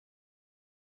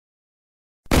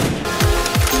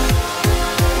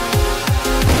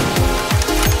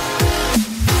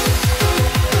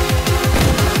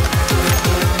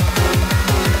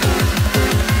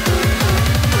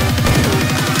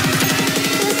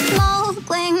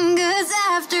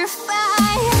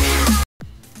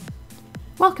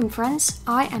Welcome friends,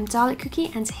 I am Dalek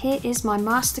Cookie and here is my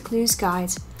Master Clues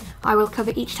guide. I will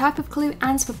cover each type of clue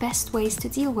and the best ways to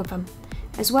deal with them,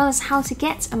 as well as how to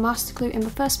get a Master Clue in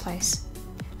the first place.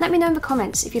 Let me know in the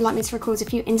comments if you'd like me to record a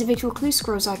few individual clue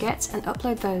scrolls I get and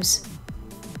upload those.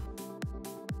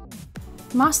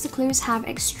 Master Clues have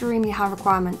extremely high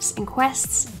requirements in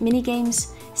quests,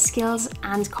 minigames, skills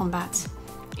and combat.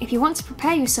 If you want to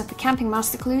prepare yourself for camping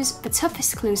Master Clues, the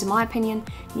toughest clues in my opinion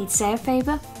need Sailor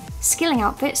Favour, skilling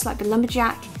outfits like the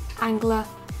Lumberjack, Angler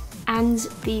and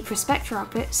the Prospector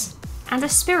outfits, and a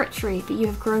Spirit Tree that you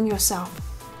have grown yourself.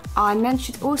 Our men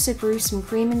should also brew some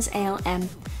Greenman's Ale M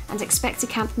and expect to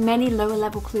camp many lower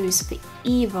level clues for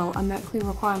evil and merc clue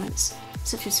requirements,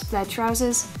 such as Flared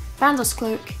Trousers, Vandal's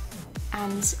Cloak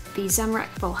and the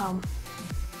Zamrak Bullhelm.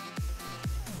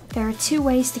 There are two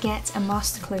ways to get a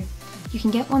Master Clue. You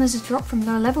can get one as a drop from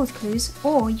lower leveled clues,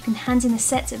 or you can hand in a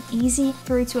set of easy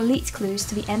through to elite clues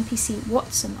to the NPC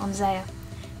Watson on Zaya.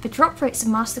 The drop rates of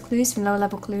Master Clues from lower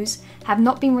level clues have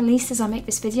not been released as I make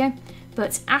this video,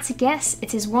 but at a guess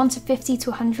it is 1 to 50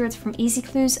 to 100 from easy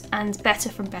clues and better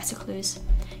from better clues.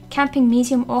 Camping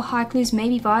medium or high clues may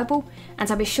be viable, and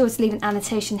I'll be sure to leave an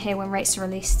annotation here when rates are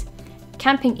released.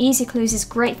 Camping easy clues is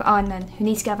great for Iron Men who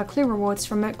need to gather clue rewards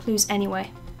from remote clues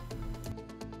anyway.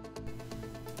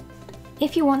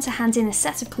 If you want to hand in a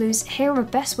set of clues, here are the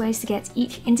best ways to get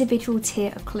each individual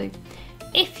tier of clue.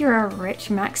 If you're a rich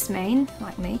maxed main,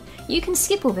 like me, you can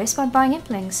skip all this by buying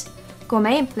Implings.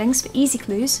 Gourmet Implings for easy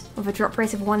clues, with a drop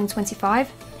rate of 1 in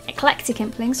 25, Eclectic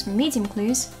Implings for medium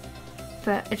clues,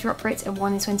 for a drop rate of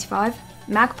 1 in 25,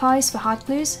 Magpies for hard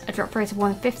clues, a drop rate of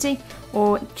 1 in 50,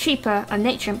 or cheaper are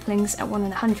Nature Implings at 1 in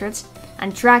 100,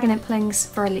 and Dragon Implings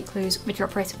for elite clues with a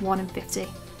drop rate of 1 in 50.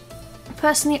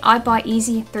 Personally, I buy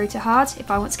easy through to hard if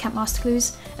I want to camp Master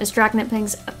Clues, as Dragon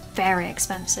Implings are very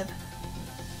expensive.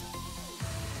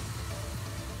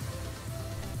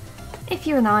 If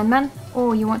you're an Iron Man,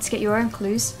 or you want to get your own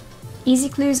clues, easy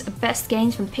clues are best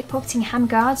gained from pickpocketing ham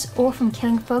guards or from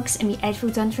killing thugs in the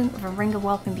Edgeville dungeon with a Ring of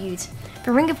Wealth imbued.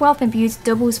 The Ring of Wealth imbued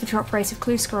doubles the drop rate of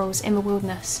clue scrolls in the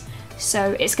wilderness,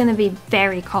 so it's going to be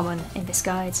very common in this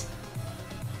guide.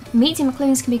 Medium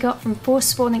clues can be got from force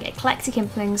spawning Eclectic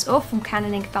Implings or from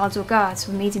cannoning Valador guards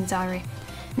with Medium Diary.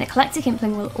 An Eclectic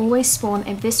Impling will always spawn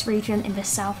in this region in the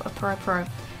south of Pro,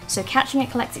 so catching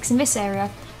Eclectics in this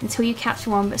area until you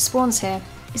capture one that spawns here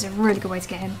is a really good way to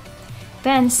get him.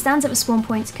 Then stand at the spawn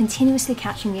point continuously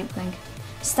catching the Impling.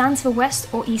 Stand to the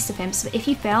west or east of him so that if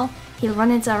you fail, he'll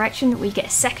run in a direction where you get a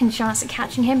second chance at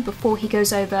catching him before he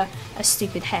goes over a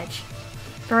stupid hedge.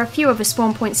 There are a few other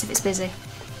spawn points if it's busy.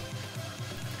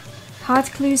 Hard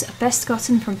clues are best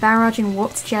gotten from barraging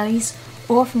warped jellies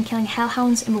or from killing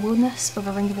hellhounds in the wilderness with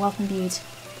a Ring of Wealth imbued.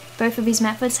 Both of these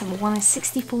methods have a 1 in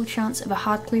 64 chance of a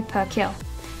hard clue per kill.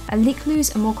 Elite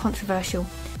clues are more controversial.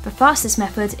 The fastest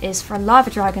method is for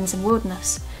lava dragons in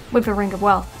wilderness with a Ring of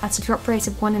Wealth at a drop rate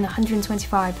of 1 in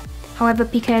 125, however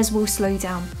PKs will slow you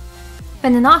down.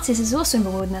 Venenatis is also in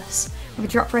the wilderness with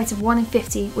a drop rate of 1 in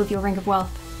 50 with your Ring of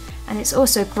Wealth, and it's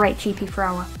also a great GP per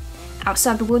hour.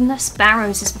 Outside the wilderness,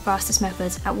 Barrows is the fastest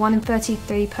method at 1 in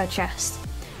 33 per chest.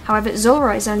 However,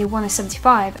 Zora is only 1 in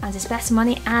 75 and is better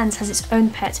money and has its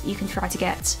own pet that you can try to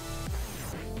get.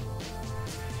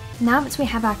 Now that we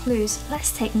have our clues,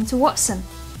 let's take them to Watson.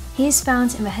 He is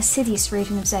found in the Hasidius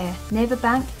region of Zaya, near the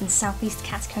bank and southeast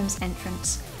catacombs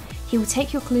entrance. He will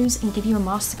take your clues and give you a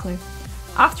Master Clue.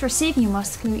 After receiving your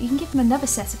Master Clue, you can give him another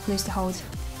set of clues to hold.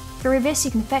 Through this,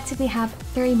 you can effectively have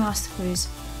 3 Master Clues: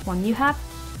 one you have,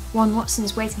 one Watson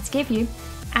is waiting to give you,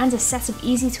 and a set of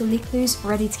easy to elite clues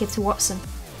ready to give to Watson.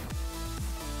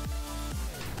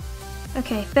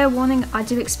 Okay, fair warning, I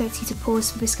do expect you to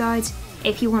pause for this guide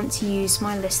if you want to use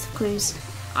my list of clues.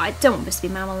 I don't want this to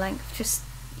be mammal length,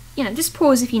 just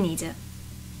pause if you need it.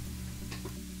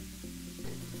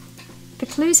 For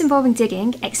clues involving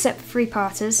digging, except for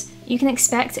 3-parters, you can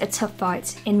expect a tough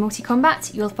fight. In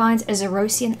multi-combat, you'll find a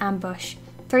Zerosian ambush.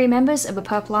 3 members of the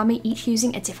Purple Army each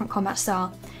using a different combat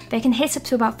style. They can hit up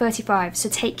to about 35, so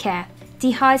take care.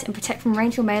 Dehide and protect from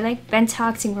range or melee, then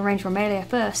targeting the range or melee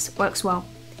first works well.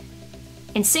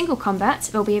 In single combat,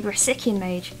 there'll be a Brasician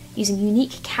mage using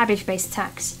unique cabbage-based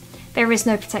attacks. There is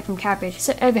no protect from cabbage,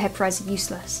 so overhead throws are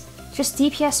useless. Just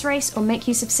DPS race or make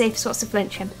use of safe spots to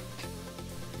flinch him.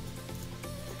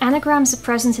 Anagrams are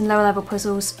present in lower level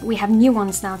puzzles. We have new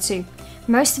ones now too.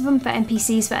 Most of them for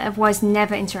NPCs that I've otherwise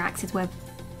never interacted with.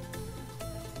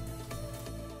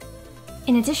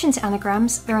 In addition to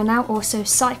anagrams, there are now also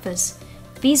ciphers.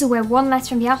 These are where one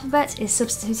letter in the alphabet is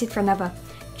substituted for another.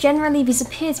 Generally, these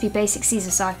appear to be basic Caesar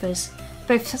ciphers.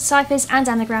 Both ciphers and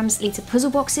anagrams lead to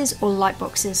puzzle boxes or light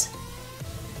boxes.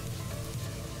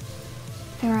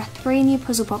 There are 3 new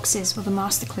puzzle boxes with the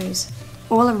master clues.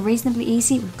 All are reasonably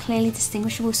easy with clearly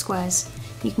distinguishable squares.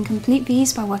 You can complete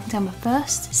these by working down the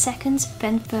first, second,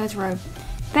 then third row.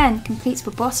 Then complete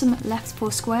the bottom left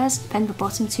 4 squares, then the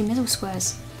bottom 2 middle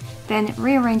squares. Then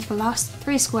rearrange the last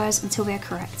 3 squares until they are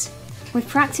correct. With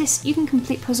practice, you can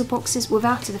complete puzzle boxes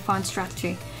without a defined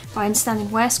strategy, by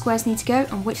understanding where squares need to go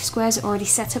and which squares are already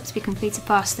set up to be completed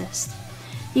fastest.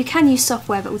 You can use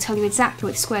software that will tell you exactly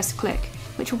which squares to click,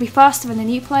 which will be faster than a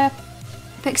new player,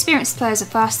 but experienced players are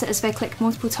faster as they click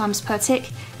multiple times per tick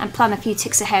and plan a few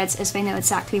ticks ahead as they know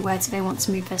exactly where they want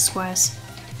to move their squares.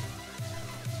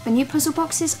 The new puzzle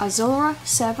boxes are Zolra,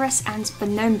 Cerberus and the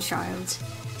Gnome Child.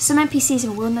 Some NPCs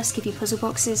in Wilderness give you puzzle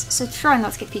boxes, so try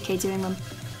not to get PK doing them.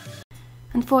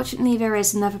 Unfortunately, there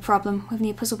is another problem with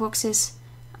new puzzle boxes.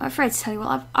 I'm afraid to tell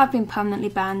you I've been permanently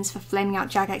banned for flaming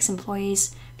out Jagex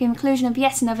employees, the inclusion of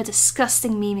yet another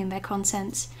disgusting meme in their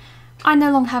content. I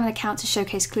no longer have an account to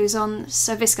showcase clues on,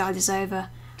 so this guide is over.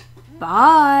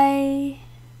 Bye!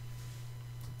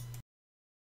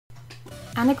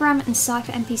 Anagram and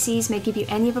Cypher NPCs may give you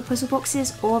any of the puzzle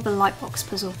boxes or the Lightbox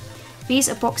puzzle. These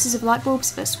are boxes of light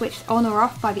bulbs that are switched on or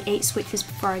off by the 8 switches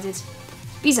provided.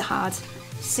 These are hard.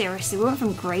 Seriously, we went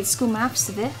from grade school maths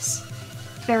to this?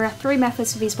 There are 3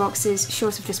 methods for these boxes,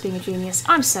 short of just being a genius.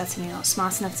 I'm certainly not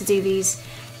smart enough to do these,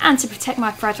 and to protect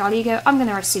my fragile ego, I'm going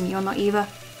to assume you're not either.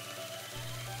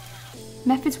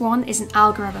 Method 1 is an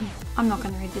algorithm. I'm not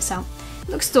going to read this out. It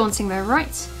looks daunting though,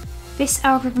 right? This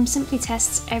algorithm simply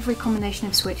tests every combination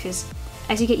of switches.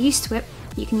 As you get used to it,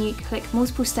 you can click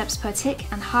multiple steps per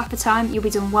tick, and half the time you'll be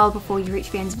done well before you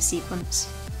reach the end of the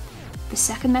sequence. The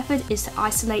second method is to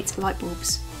isolate light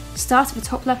bulbs. Start at the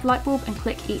top left light bulb and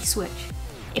click each switch.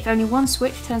 If only one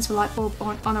switch turns the light bulb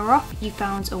on or off, you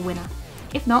found a winner.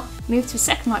 If not, move to the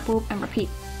second light bulb and repeat.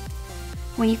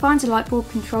 When you find a light bulb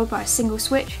controlled by a single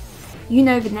switch, you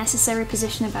know the necessary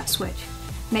position of that switch.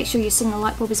 Make sure your single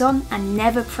light bulb is on and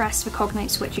never press the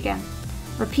cognate switch again.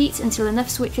 Repeat until enough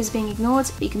switches are being ignored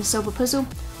that you can solve a puzzle,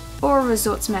 or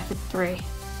resort to method 3.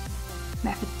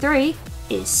 Method 3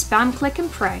 is spam click and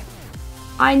pray.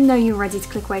 I know you're ready to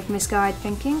click away from this guide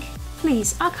thinking,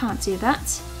 please, I can't do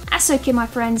that. That's okay my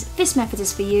friend, this method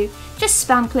is for you. Just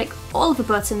spam click all of the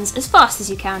buttons as fast as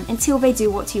you can until they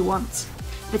do what you want.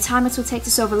 The time it will take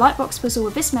to solve a lightbox puzzle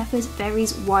with this method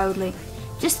varies wildly.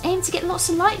 Just aim to get lots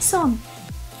of lights on.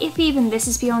 If even this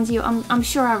is beyond you, I'm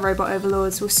sure our robot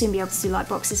overlords will soon be able to do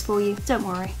lightboxes for you, don't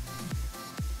worry.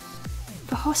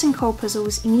 For hot and cold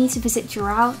puzzles, you need to visit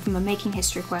Dural from a Making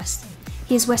History quest.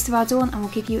 He is west of our dawn and will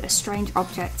give you a strange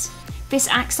object. This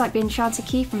acts like the enchanted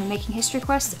key from the Making History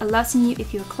quest, alerting you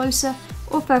if you are closer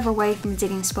or further away from a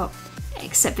digging spot,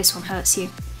 except this one hurts you.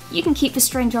 You can keep the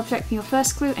strange object from your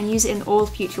first clue and use it in all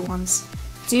future ones.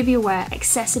 Do be aware,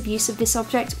 excessive use of this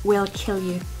object will kill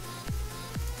you.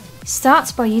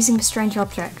 Start by using the strange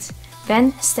object,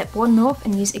 then step 1 north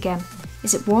and use it again.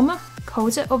 Is it warmer,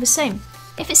 colder or the same?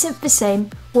 If it's the same,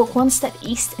 walk 1 step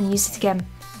east and use it again.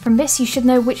 From this you should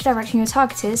know which direction your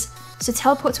target is, so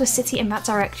teleport to a city in that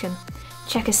direction.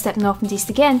 Check a step north and east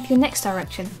again for your next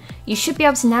direction. You should be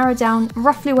able to narrow down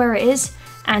roughly where it is,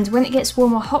 and when it gets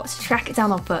warm or hot, track it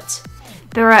down on foot.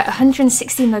 There are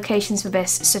 116 locations for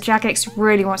this, so Jagex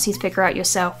really wants you to figure out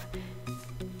yourself.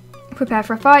 Prepare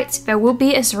for a fight, there will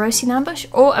be a Zerosian ambush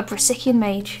or a Brassician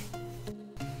mage.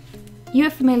 You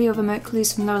are familiar with emote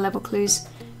clues from lower level clues,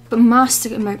 but master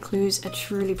emote clues are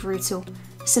truly brutal.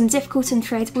 Some difficult and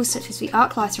tradables such as the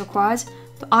arc light are required,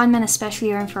 but Iron Men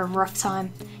especially are in for a rough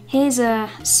time. Here's a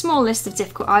small list of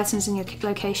difficult items in your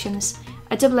locations.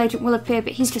 A double agent will appear,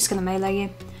 but he's just going to melee you.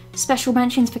 Special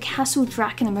mentions for Castle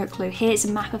Draken emote clue. Here's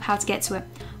a map of how to get to it.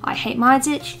 I hate my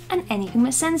ditch and anything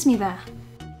that sends me there.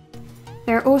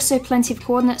 There are also plenty of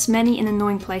coordinates, many in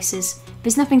annoying places.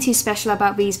 There's nothing too special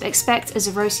about these, but expect a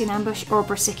Zerosian ambush or a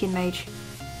Brassician mage.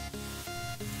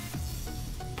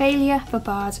 Failure the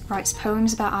Bard writes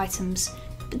poems about items,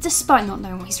 but despite not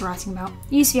knowing what he's writing about,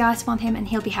 use the item on him and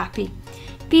he'll be happy.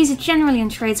 These are generally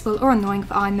untradeable or annoying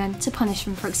for Iron Men to punish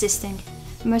them for existing.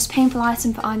 The most painful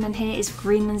item for Iron Men here is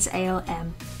Greenland's Ale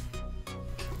M.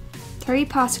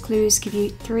 3-part clues give you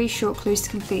 3 short clues to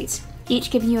complete,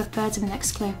 each giving you a third of the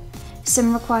next clue.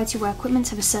 Some required to wear equipment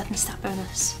have a certain stat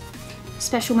bonus.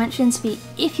 Special mentions be,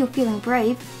 if you're feeling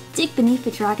brave, dig beneath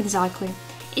the Dragon's Eye clue.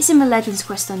 It's in the Legends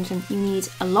quest dungeon. You need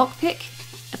a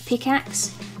lockpick, a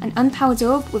pickaxe, an unpowered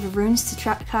orb with runes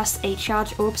to cast a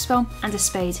charge orb spell, and a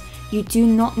spade. You do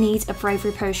not need a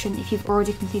bravery potion if you've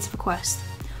already completed the quest.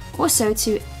 Also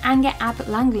to Anger Abbot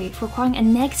Langley for requiring a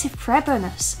negative prayer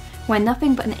bonus, wear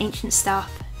nothing but an ancient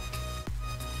staff.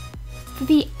 For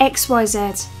the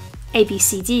XYZ,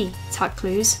 ABCD type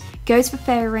clues, go Go to the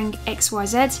fairy ring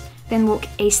XYZ, then walk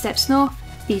A steps north,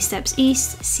 B steps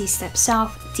east, C steps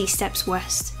south, D steps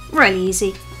west. Really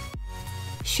easy.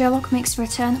 Sherlock makes a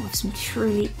return with some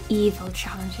truly evil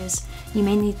challenges. You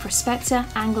may need Prospector,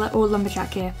 Angler or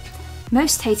Lumberjack gear.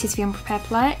 Most hated to the unprepared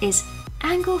player is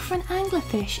angle for an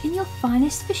anglerfish in your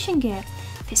finest fishing gear.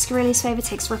 Piscarelli's favour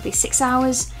takes roughly 6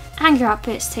 hours, angler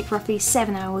outfits take roughly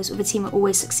 7 hours with a team that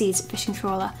always succeeds at fishing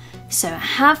trawler. So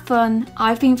have fun,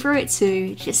 I've been through it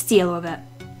too, just deal with it.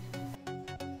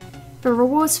 The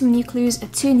rewards from new clues are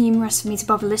too numerous for me to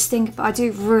bother listing, but I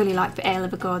do really like the Ale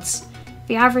of the Gods.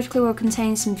 The average clue will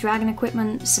contain some dragon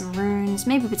equipment, some runes,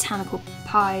 maybe botanical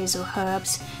pies or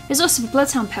herbs. There's also the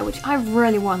Bloodhound pet, which I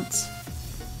really want.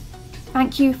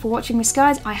 Thank you for watching this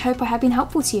guide, I hope I have been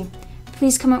helpful to you.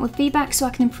 Please comment with feedback so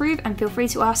I can improve, and feel free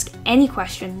to ask any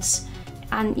questions.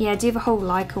 And yeah, do the whole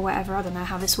like or whatever, I don't know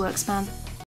how this works, man.